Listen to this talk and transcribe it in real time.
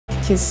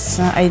his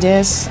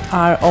ideas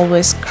are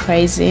always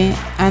crazy,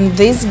 and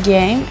this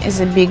game is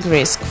a big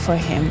risk for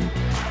him.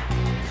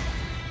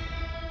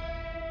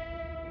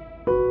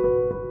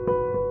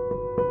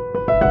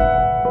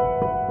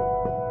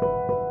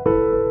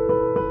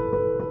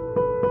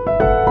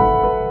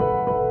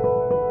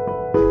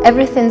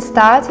 Everything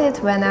started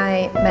when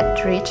I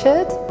met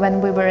Richard. When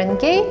we were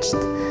engaged,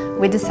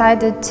 we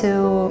decided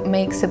to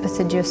make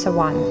Seducer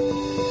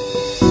 1.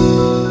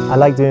 I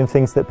like doing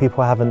things that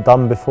people haven't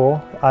done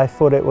before. I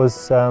thought it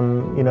was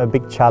a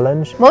big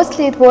challenge.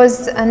 Mostly it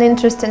was an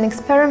interesting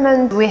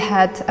experiment. We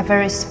had a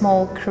very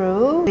small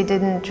crew. We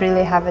didn't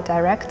really have a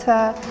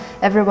director.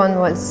 Everyone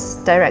was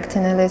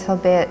directing a little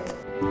bit.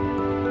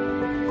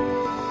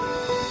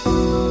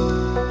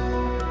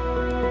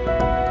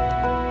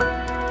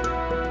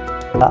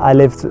 I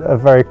lived a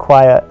very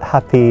quiet,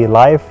 happy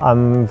life.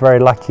 I'm very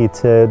lucky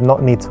to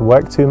not need to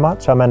work too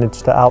much. I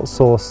managed to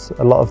outsource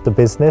a lot of the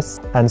business,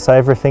 and so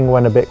everything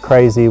went a bit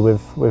crazy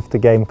with the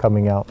game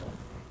coming out.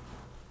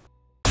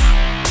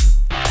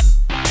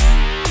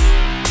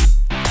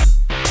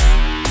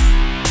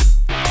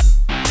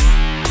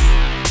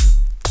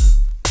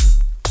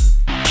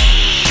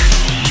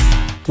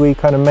 We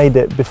kind of made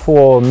it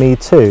before Me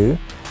Too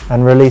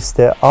and released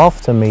it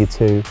after Me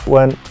Too. It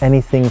weren't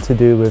anything to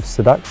do with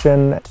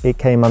seduction. It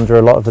came under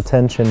a lot of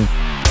attention.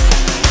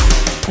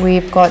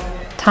 We've got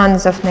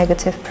tons of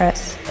negative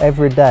press.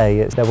 Every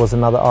day there was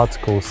another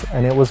article,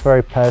 and it was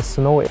very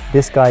personal.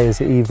 This guy is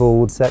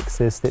evil,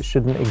 sexist, it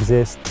shouldn't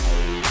exist.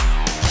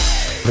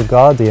 The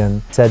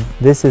Guardian said,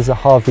 this is a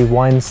Harvey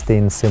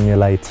Weinstein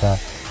simulator.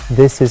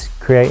 This is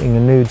creating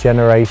a new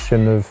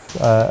generation of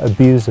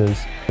abusers.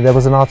 There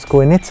was an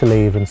article in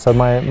Italy even, so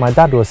my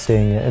dad was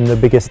seeing it in the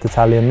biggest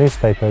Italian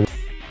newspaper.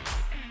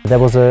 There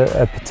was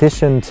a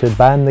petition to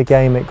ban the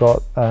game. It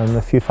got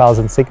a few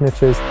thousand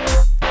signatures.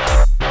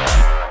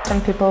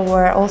 Some people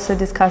were also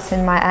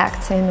discussing my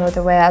acting or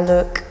the way I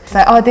look.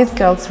 Like, oh, this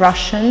girl's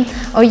Russian.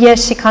 Oh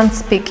yes, she can't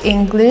speak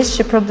English.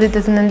 She probably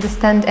doesn't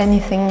understand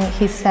anything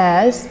he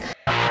says.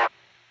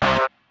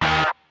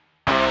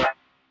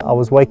 I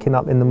was waking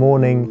up in the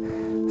morning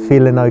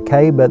feeling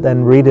okay, but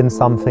then reading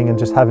something and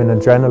just having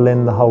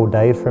adrenaline the whole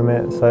day from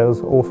it, so it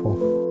was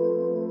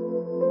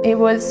awful. It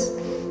was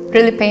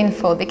really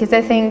painful because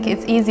I think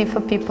it's easy for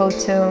people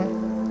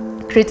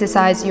to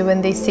criticize you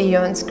when they see you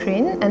on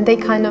screen, and they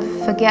kind of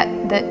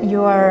forget that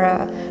you are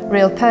a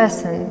real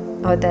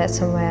person out there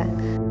somewhere.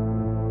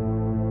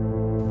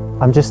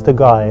 I'm just a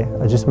guy,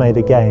 I just made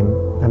a game,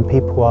 and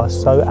people are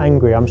so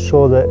angry. I'm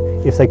sure that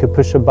if they could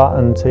push a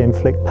button to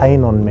inflict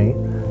pain on me,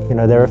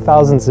 there are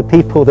thousands of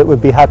people that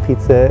would be happy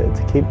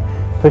to keep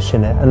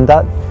pushing it, and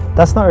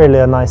that's not really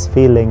a nice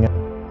feeling.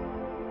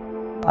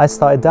 I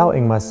started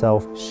doubting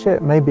myself.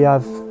 Shit, maybe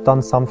I've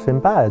done something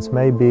bad,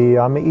 maybe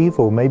I'm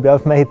evil, maybe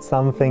I've made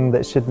something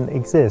that shouldn't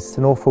exist,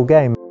 an awful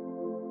game.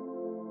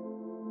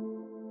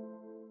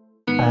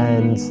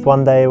 And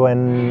one day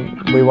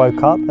when we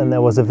woke up and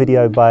there was a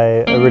video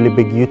by a really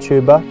big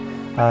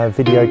YouTuber,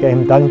 Video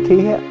Game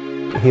Donkey.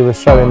 He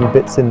was showing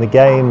bits in the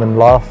game and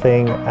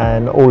laughing,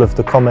 and all of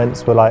the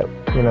comments were like,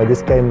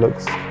 this game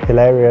looks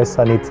hilarious,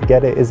 I need to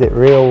get it, is it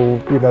real,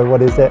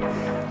 what is it?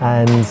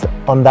 And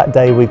on that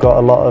day we got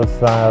a lot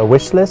of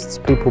wish lists,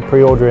 people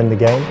pre-ordering the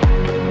game.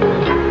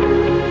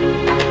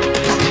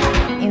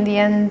 In the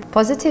end,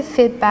 positive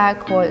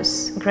feedback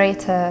was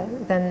greater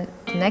than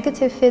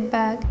negative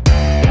feedback.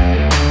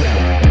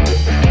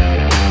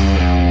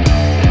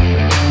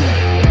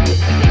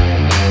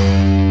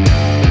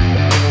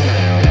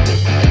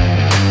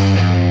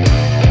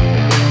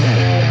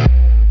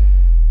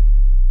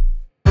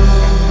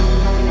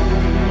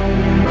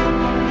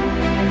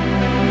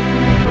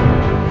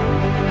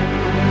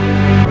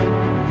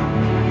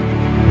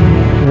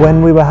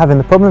 When we were having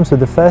the problems with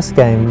the first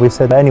game, we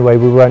said anyway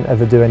we won't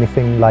ever do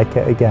anything like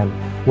it again.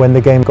 When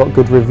the game got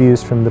good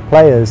reviews from the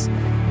players,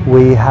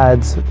 we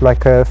had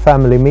like a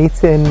family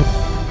meeting.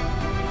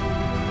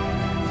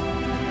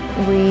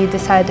 We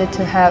decided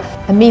to have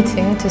a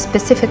meeting to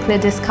specifically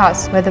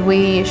discuss whether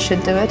we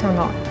should do it or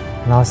not.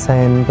 And I was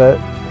saying, but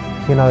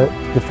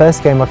the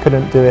first game I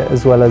couldn't do it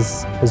as well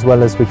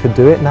as we could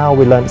do it now.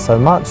 We learned so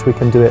much, we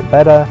can do it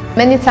better.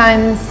 Many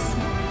times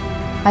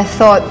I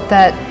thought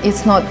that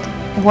it's not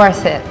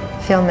worth it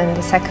filming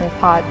the second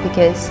part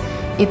because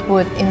it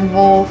would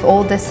involve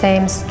all the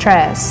same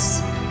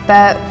stress,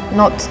 but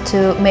not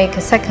to make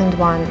a second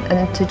one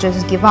and to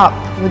just give up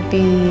would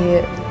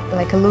be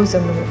like a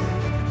loser move.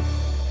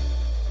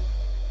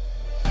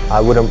 I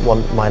wouldn't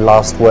want my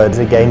last word as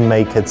a game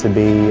maker to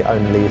be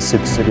only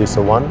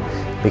Seducer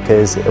 1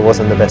 because it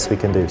wasn't the best we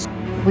can do.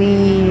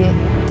 We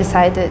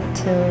decided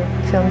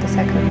to film the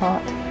second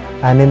part.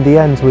 And in the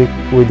end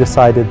we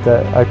decided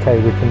that okay,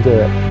 we can do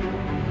it.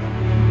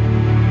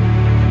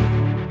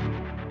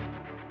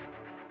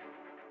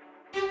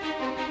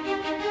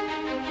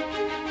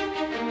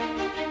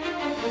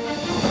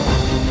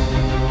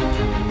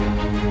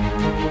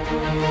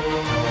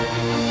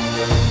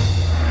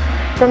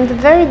 From the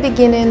very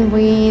beginning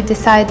we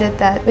decided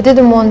that we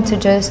didn't want to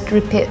just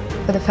repeat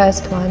for the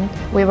first one.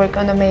 We were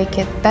going to make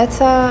it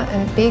better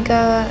and bigger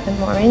and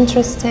more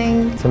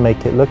interesting. To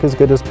make it look as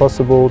good as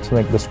possible, to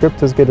make the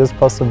script as good as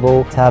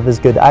possible, to have as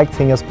good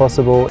acting as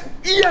possible.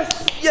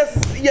 Yes,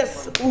 yes,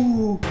 yes,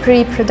 ooh.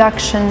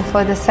 Pre-production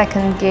for the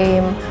second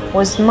game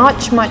was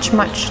much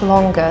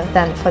longer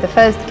than for the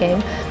first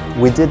game.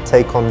 We did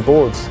take on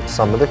board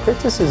some of the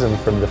criticism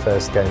from the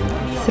first game.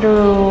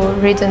 Through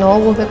reading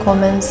all of the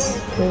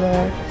comments, we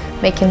were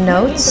making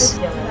notes.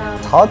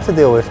 It's hard to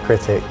deal with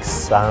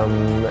critics. You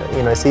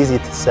know, it's easy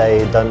to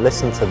say don't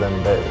listen to them,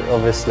 but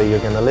obviously you're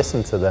going to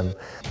listen to them.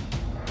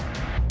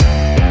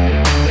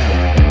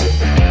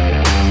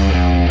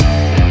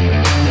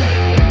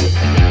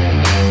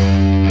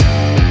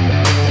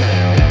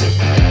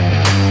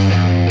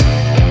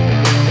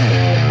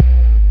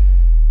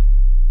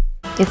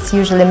 It's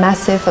usually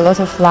massive, a lot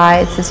of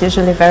lights, it's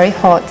usually very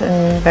hot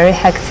and very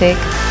hectic.